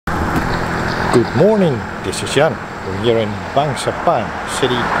Good morning, this is Jan. We're here in Bang Saphan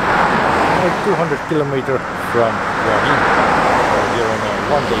city, like 200 kilometers from Hua Hin. We're here on a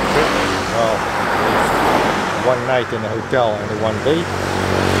one-day trip. Well, at least one night in a hotel and a one day.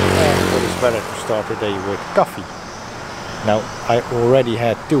 And it is better to start the day with coffee. Now, I already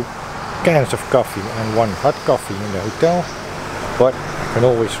had 2 cans of coffee and 1 hot coffee in the hotel, but I can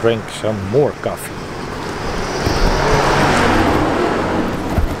always drink some more coffee.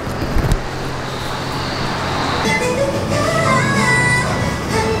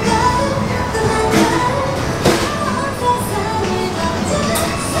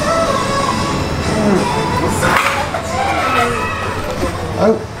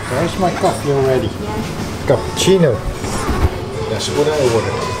 Oh, there's my coffee already. Cappuccino. That's what I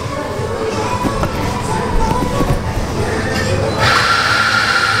ordered.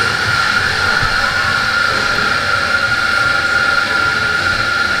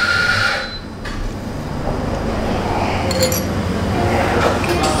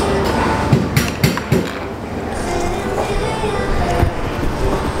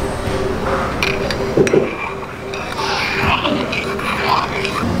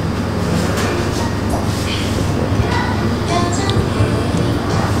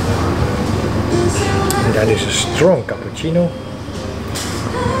 That is a strong cappuccino,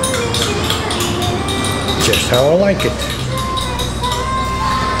 just how I like it.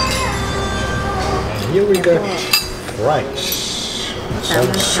 And here we got rice,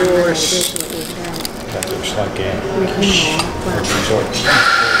 some sauce. That looks like a resort.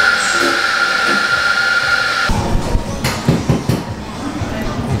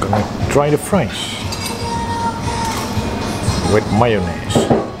 I'm gonna try the fries with mayonnaise.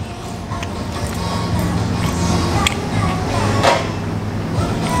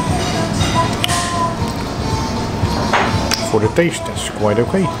 For the taste, that's quite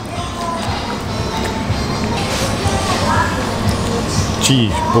okay.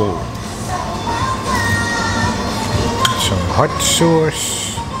 Cheese ball. Some hot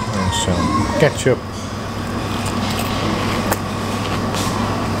sauce and some ketchup.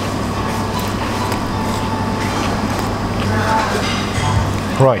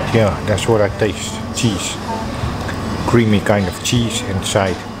 Right, yeah, that's what I taste. Cheese. Creamy kind of cheese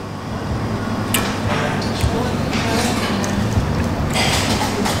inside.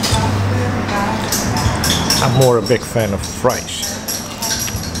 I'm more a big fan of fries.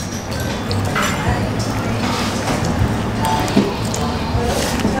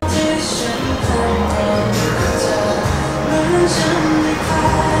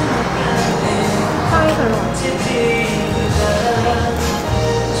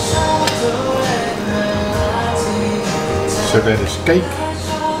 So that is cake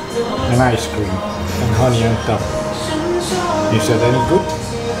and ice cream and honey on top. Is that any good?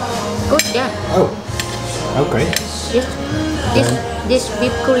 Good, yeah. Oh. Okay. This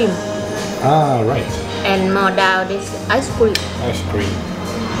whipped cream. Ah, right. And more down this ice cream. Ice cream.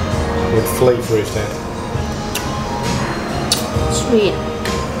 What flavor is that? Sweet.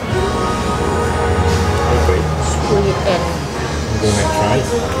 Okay. Sweet and... I'm gonna try.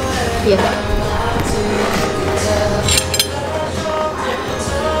 Yeah.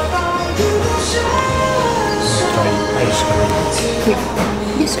 Try ice cream. Yeah.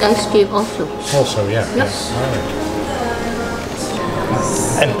 This ice cream also. Also, yeah. Yep. Yeah. Alright.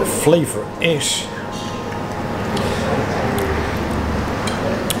 And the flavor is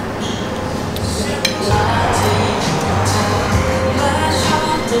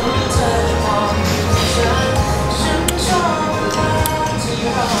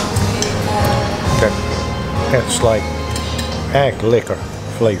that's like egg liquor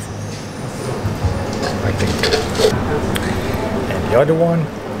flavor, I think. And the other one,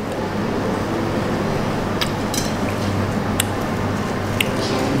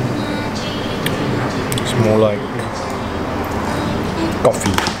 it's more like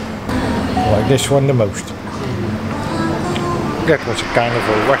coffee. I like this one the most. That was a kind of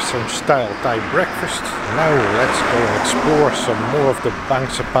a Western style Thai breakfast. Now let's go and explore some more of the Bang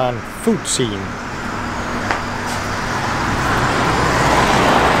Saphan food scene.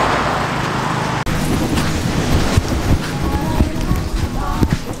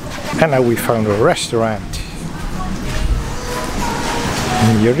 And now we found a restaurant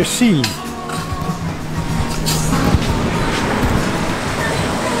near the sea.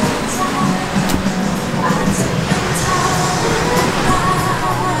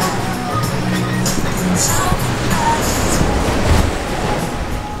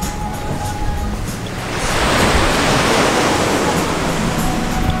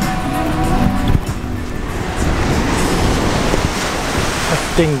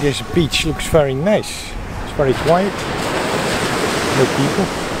 think this beach looks very nice. It's very quiet. No people.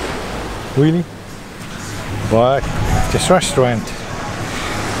 Really. But this restaurant,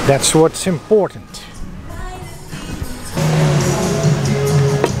 that's what's important.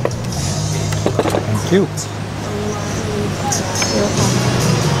 Thank you.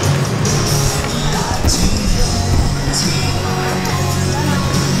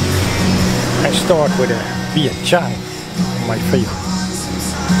 I start with a Viet Chai, my favorite.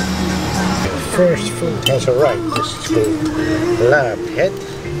 First food has arrived. This is called lab head.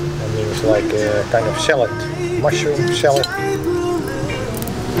 That means like a kind of salad, mushroom salad.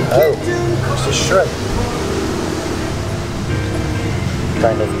 Oh, it's a shrimp.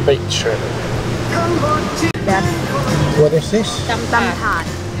 Kind of baked shrimp. What is this?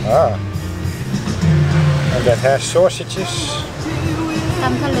 Ah. And that has sausages.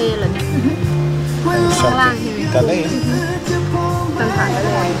 Something Italian.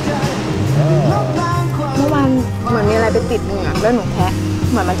 เมื่อวานเหมือนมีอะไรไปติดเหงือกแล้วหนูแทะ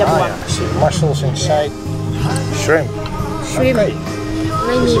เหมือนมันจะบวม See mussels inside. Shrimp. Shrimp. Okay. ไ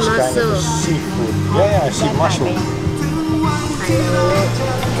ม่มี This is มัส kind เซอ of ร์ seafood. Yeah, I see mussel.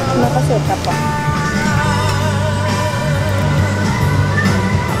 แล้วก็เสิร์ฟกับก่อน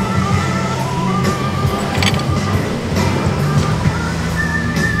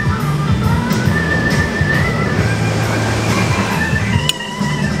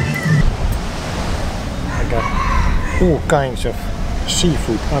All kinds of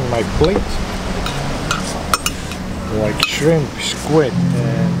seafood on my plate, like shrimp, squid,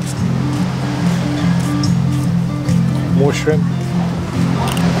 and more shrimp.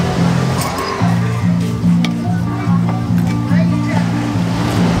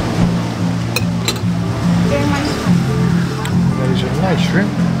 That is a nice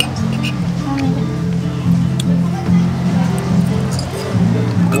shrimp.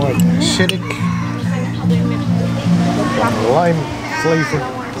 Quite acidic. Lime flavor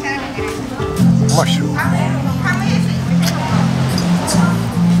mushroom.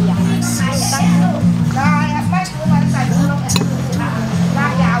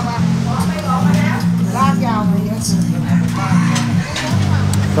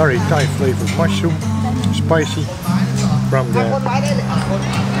 Very Thai flavor mushroom, spicy from the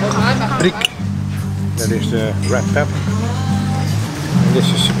prik, that is the red pepper. And this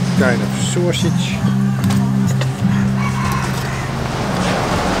is kind of sausage.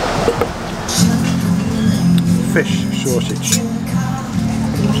 Fish sausage.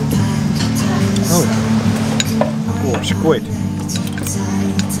 Oh, or squid.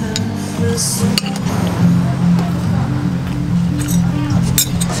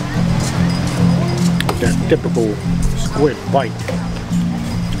 The typical squid bite.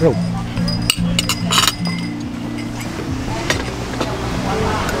 Oh.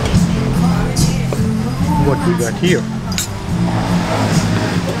 What we got here?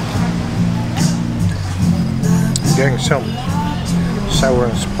 Gaeng some sour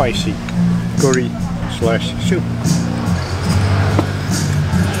and spicy curry / soup.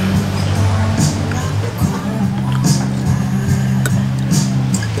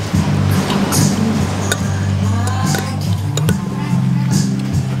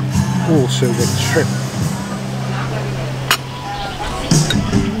 Also the shrimp.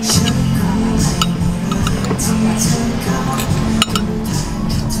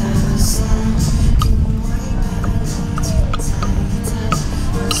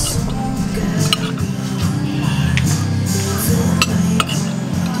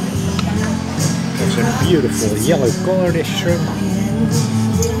 It's a beautiful yellow color, this shrimp.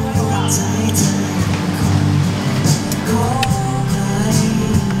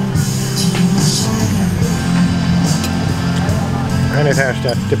 And it has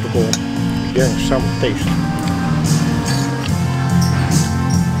that typical Gaeng some taste.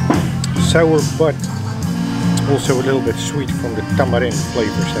 Sour, but also a little bit sweet from the tamarind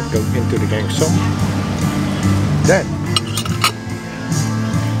flavors that go into the Gaeng some. Then,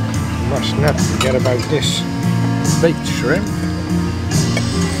 must not forget about this baked shrimp.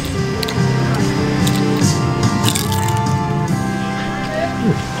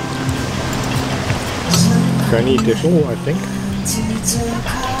 I need this all, I think.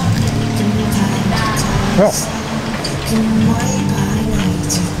 Well,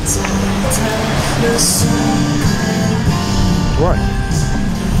 right.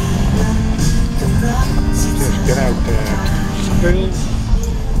 Just get out the scales,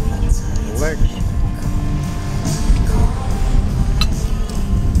 legs.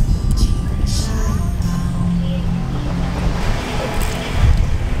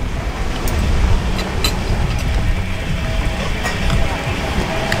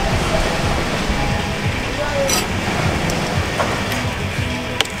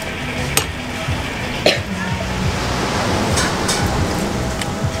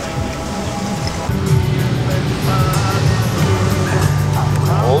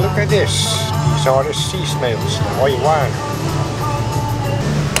 look at this. These are the sea snails, the Hua Hin.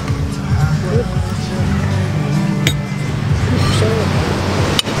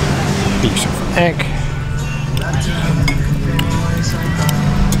 Piece of egg.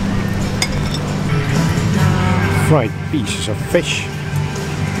 Fried pieces of fish.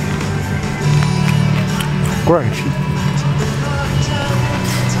 Crunchy.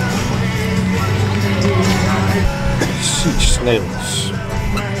 Sea snails.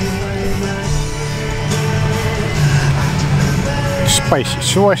 Spicy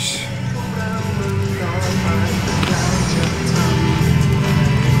sauce.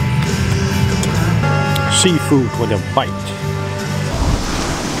 Seafood with a bite.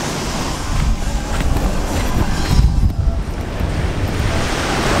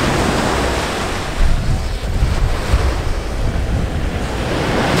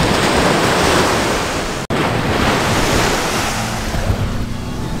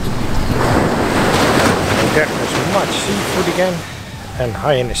 Get as much seafood again, and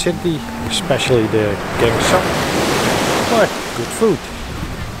high in the city, especially the Gaeng but good food.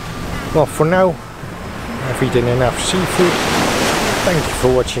 Well, for now I've eaten enough seafood. Thank you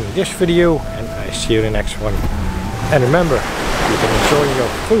for watching this video, and I see you in the next one. And remember, you can enjoy your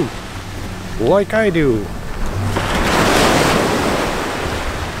food like I do.